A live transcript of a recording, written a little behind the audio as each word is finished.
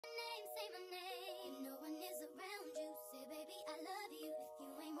say my name. If no one is around you, say baby I love you. If you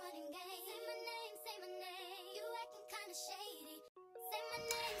ain't running game, say my name, say my name. You acting kinda shady. Say my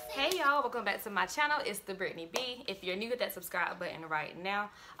name, say Hey y'all, welcome back to my channel. It's the Brittany B. If you're new, hit that subscribe button right now.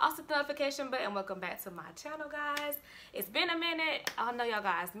 Also the notification button. Welcome back to my channel, guys. It's been a minute. I know y'all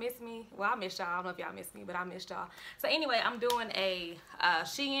guys miss me. Well, I miss y'all. I don't know if y'all miss me, but I missed y'all. So anyway, I'm doing a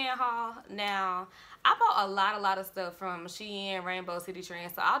Shein haul. Now, I bought a lot of stuff from Shein, Rainbow City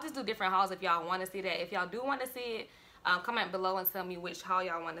Trends. So I'll just do different hauls if y'all want to see that. If y'all do want to see it, comment below and tell me which haul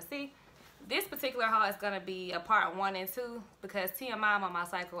y'all want to see. This particular haul is going to be a part 1 and 2 because TMI I'm on my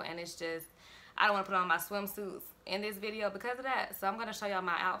cycle and it's just, I don't want to put on my swimsuits in this video because of that. So I'm going to show y'all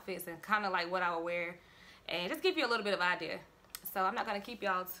my outfits and kind of like what I would wear and just give you a little bit of idea. So I'm not going to keep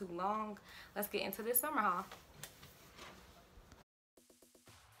y'all too long. Let's get into this summer haul.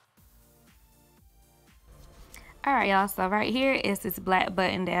 Alright y'all, so right here is this black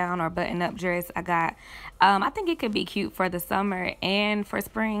button down or button up dress I got. I think it could be cute for the summer and for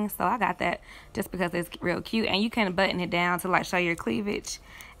spring, so I got that just because it's real cute and you can button it down to like show your cleavage.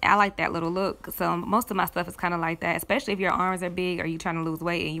 I like that little look, so most of my stuff is kind of like that, especially if your arms are big or you're trying to lose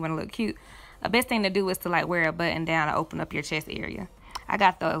weight and you want to look cute. The best thing to do is to like wear a button down to open up your chest area. I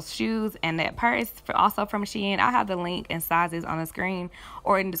got those shoes and that purse also from Shein. I'll have the link and sizes on the screen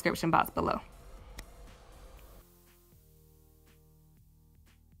or in the description box below.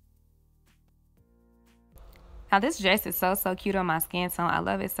 Now this dress is so cute on my skin tone. I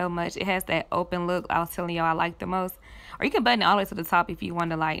love it so much. It has that open look I was telling y'all I like the most. Or you can button it all the way to the top if you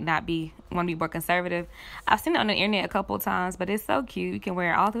want to like want to be more conservative. I've seen it on the internet a couple of times, but it's so cute. You can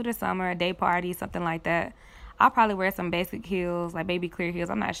wear it all through the summer, a day party, something like that. I'll probably wear some basic heels, like baby clear heels,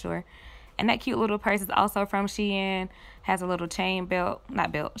 I'm not sure. And that cute little purse is also from Shein. Has a little chain belt,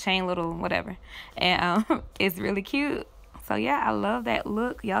 not belt, chain little whatever. And it's really cute. So yeah, I love that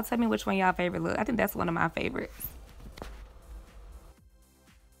look. Y'all tell me which one y'all favorite look. I think that's one of my favorites.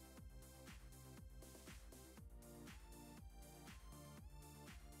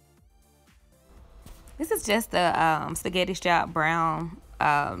 This is just a spaghetti strap brown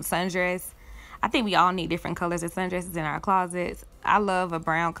sundress. I think we all need different colors of sundresses in our closets. I love a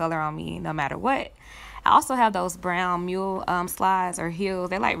brown color on me no matter what. I also have those brown mule slides or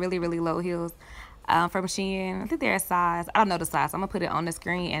heels. They're like really low heels. From Shein. I think they're a size. I don't know the size. I'm going to put it on the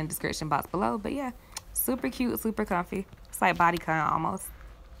screen and description box below. But yeah, super cute, super comfy. It's like bodycon almost.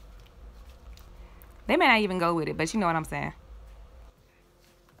 They may not even go with it, but you know what I'm saying.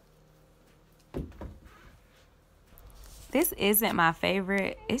 This isn't my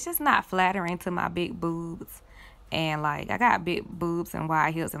favorite. It's just not flattering to my big boobs. And like, I got big boobs and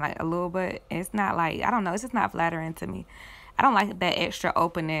wide heels and like a little butt. It's not like, I don't know. It's just not flattering to me. I don't like that extra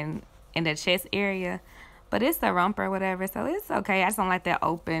opening in the chest area, but it's the rump or whatever, so it's okay. I just don't like that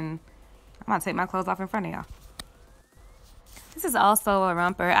open. I'm gonna take my clothes off in front of y'all. This is also a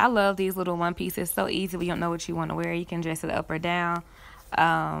romper. I love these little one pieces. So easy when you don't know what you want to wear. You can dress it up or down.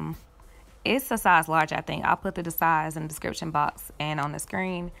 It's a size large, I think. I'll put the size in the description box and on the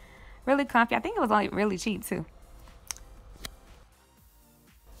screen. Really comfy. I think it was like really cheap too.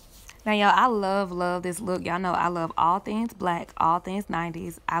 Now, y'all, I love this look. Y'all know I love all things black, all things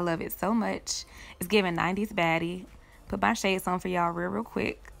 90s. I love it so much. It's giving 90s baddie. Put my shades on for y'all real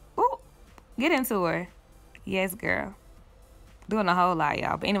quick. Ooh, get into her. Yes, girl. Doing a whole lot,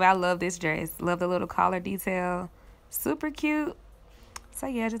 y'all. But anyway, I love this dress. Love the little collar detail. Super cute. So,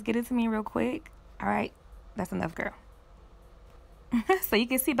 yeah, just get into me real quick. All right. That's enough, girl. So, you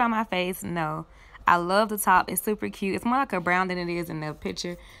can see by my face, no. I love the top. It's super cute. It's more like a brown than it is in the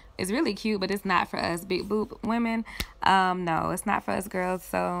picture. It's really cute, but it's not for us big boob women. No, it's not for us girls.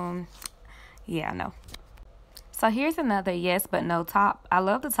 So, yeah, no. So here's another yes but no top. I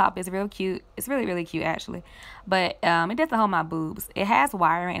love the top. It's real cute. It's really cute, actually. But it doesn't hold my boobs. It has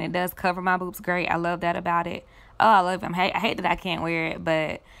wiring, and it does cover my boobs great. I love that about it. Oh, I love them. I hate that I can't wear it,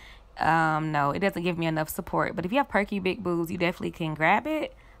 but no, it doesn't give me enough support. But if you have perky big boobs, you definitely can grab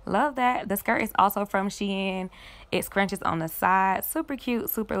it. Love that. The skirt is also from Shein. It scrunches on the side. Super cute,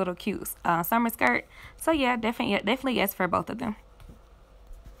 super little cute summer skirt. So yeah, definitely yes for both of them.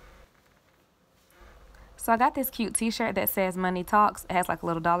 So I got this cute t-shirt that says Money Talks. It has like a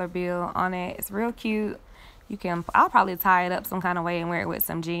little dollar bill on it. It's real cute. I'll probably tie it up some kind of way and wear it with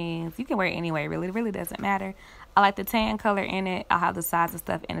some jeans. You can wear it anyway, really. It really doesn't matter. I like the tan color in it. I'll have the size and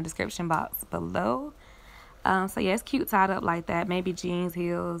stuff in the description box below. So yeah, it's cute tied up like that. Maybe jeans,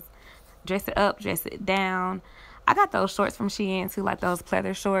 heels. Dress it up, dress it down. I got those shorts from Shein too, like those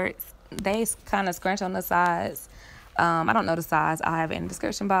pleather shorts. They kind of scrunch on the sides. I don't know the size. I'll have it in the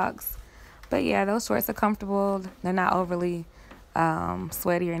description box. But yeah, those shorts are comfortable. They're not overly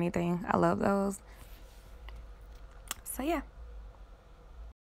sweaty or anything. I love those. So yeah.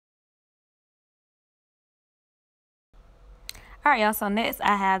 All right, y'all. So next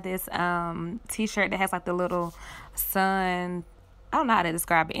I have this t-shirt that has like the little sun. I don't know how to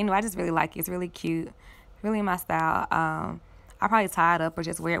describe it. Anyway, I just really like it. It's really cute. Really my style. I probably tie it up or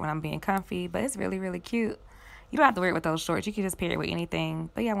just wear it when I'm being comfy. But it's really, really cute. You don't have to wear it with those shorts. You can just pair it with anything.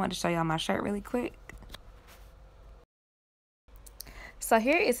 But yeah, I wanted to show y'all my shirt really quick. So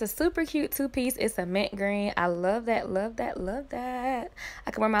here is a super cute two-piece. It's a mint green. I love that, love that, love that.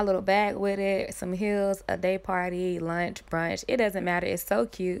 I can wear my little bag with it, some heels, a day party, lunch, brunch. It doesn't matter. It's so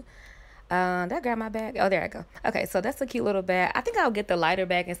cute. Did I grab my bag? Oh, there I go. Okay, so that's a cute little bag. I think I'll get the lighter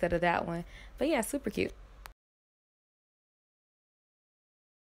bag instead of that one. But yeah, super cute.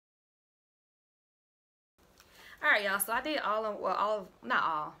 All right, y'all. So I did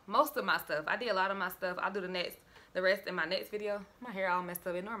most of my stuff. I did a lot of my stuff. I'll do the rest in my next video. My hair all messed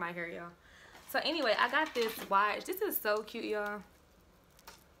up. Ignore my hair, y'all. So anyway, I got this watch. This is so cute, y'all.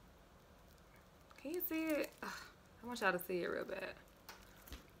 Can you see it? Ugh, I want y'all to see it real bad.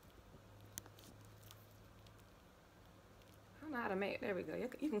 I don't know how to make. There we go.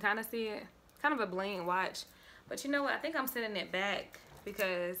 You can kind of see it. Kind of a bling watch. But you know what? I think I'm sending it back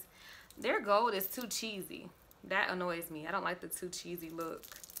because their gold is too cheesy. That annoys me. I don't like the too cheesy look.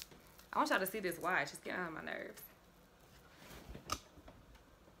 I want y'all to see this watch. It's getting on my nerves.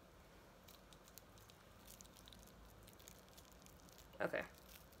 Okay.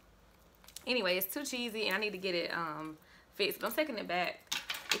 Anyway, it's too cheesy and I need to get it fixed. But I'm taking it back.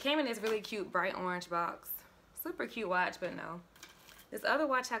 It came in this really cute bright orange box. Super cute watch, but no. This other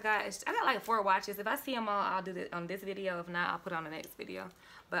watch I got like 4 watches. If I see them all, I'll do it on this video. If not, I'll put it on the next video.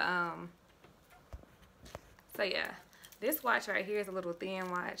 But so yeah, this watch right here is a little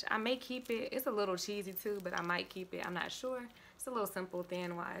thin watch. I may keep it. It's a little cheesy too, but I might keep it. I'm not sure. It's a little simple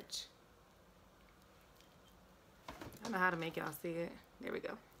thin watch. I don't know how to make y'all see it. There we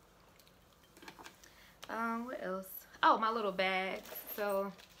go. What else? Oh, my little bag.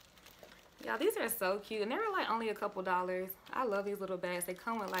 So y'all, these are so cute and they were like only a couple dollars. I love these little bags. They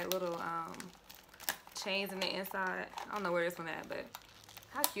come with like little chains in the inside. I don't know where this one at, but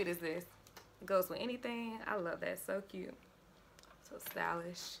how cute is this? It goes with anything. I love that. So cute. So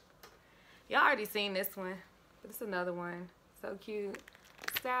stylish. Y'all already seen this one, but it's another one. So cute.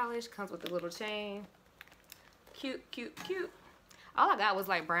 Stylish. Comes with a little chain. Cute, cute, cute. All I got was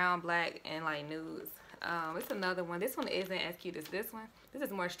like brown, black, and like nudes. It's another one. This one isn't as cute as this one. This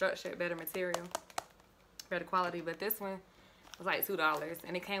is more structured, better material, better quality. But this one was like $2,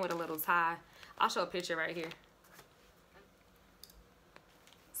 and it came with a little tie. I'll show a picture right here.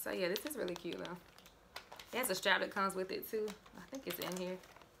 So yeah, this is really cute though. It has a strap that comes with it too. I think it's in here.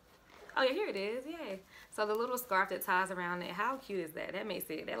 Oh yeah, here it is. Yay. So the little scarf that ties around it. How cute is that? That makes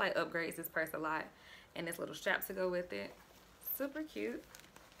it, that like upgrades this purse a lot. And this little strap to go with it. Super cute.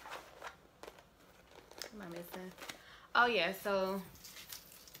 What am I missing? Oh yeah, so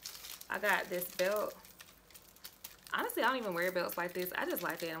I got this belt. Honestly, I don't even wear belts like this. I just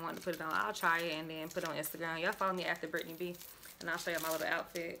like it and wanted to put it on. I'll try it and then put it on Instagram. Y'all follow me after Brittany B. And I'll show you my little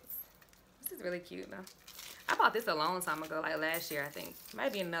outfits. This is really cute though. I bought this a long time ago, like last year I think.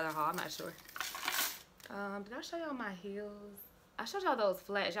 Might be another haul, I'm not sure. Did I show y'all my heels? I showed y'all those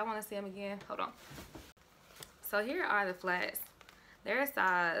flats. Y'all want to see them again? Hold on. So here are the flats. They're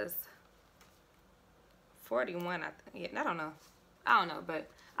size 41, I think. Yeah, I don't know, but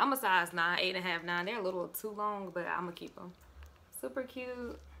I'm a size 9, 8.5, 9. They're a little too long, but I'm gonna keep them. Super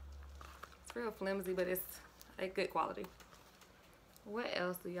cute. It's real flimsy, but it's a good quality. What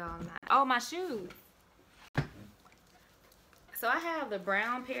else do y'all not? Oh, my shoes. So I have the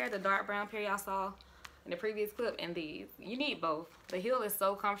brown pair, the dark brown pair y'all saw in the previous clip, and these. You need both. The heel is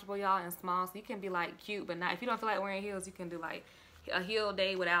so comfortable, y'all, and small, so you can be like cute, but not. If you don't feel like wearing heels, you can do like a heel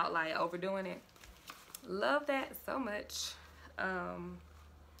day without like overdoing it. Love that so much.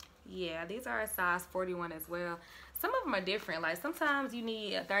 Yeah, these are a size 41 as well. Some of them are different. Like sometimes you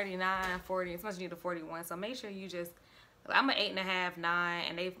need a 39, 40, and sometimes you need a 41. So make sure you just. I'm an 8.5, 9,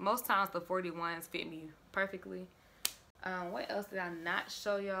 and most times the 41s fit me perfectly. What else did I not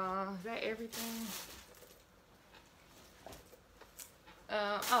show y'all? Is that everything?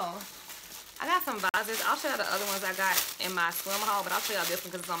 Oh, I got some visors. I'll show y'all the other ones I got in my swim haul, but I'll show y'all this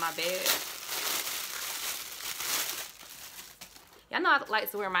one because it's on my bed. Y'all know I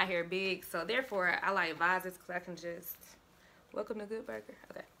like to wear my hair big, so therefore I like visors because I can just, welcome to Good Burger.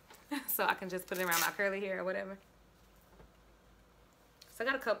 Okay. So I can just put it around my curly hair or whatever. So I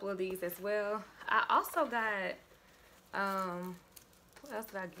got a couple of these as well. I also got, what else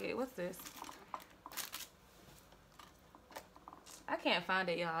did I get? What's this? I can't find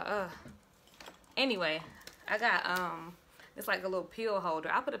it, y'all. Anyway, I got it's like a little pill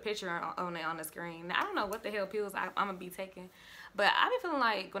holder. I'll put a picture on it on the screen. Now, I don't know what the hell pills I'm gonna be taking, but I be feeling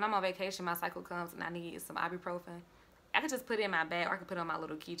like when I'm on vacation, my cycle comes and I need some ibuprofen. I could just put it in my bag, or I could put it on my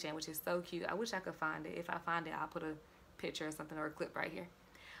little keychain, which is so cute. I wish I could find it. If I find it, I'll put a picture or something, or a clip right here.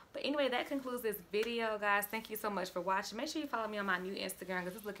 But anyway, that concludes this video, guys. Thank you so much for watching. Make sure you follow me on my new Instagram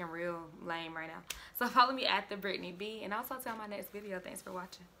because it's looking real lame right now. So follow me at the Brittany B, and I'll talk to you on my next video. Thanks for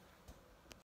watching.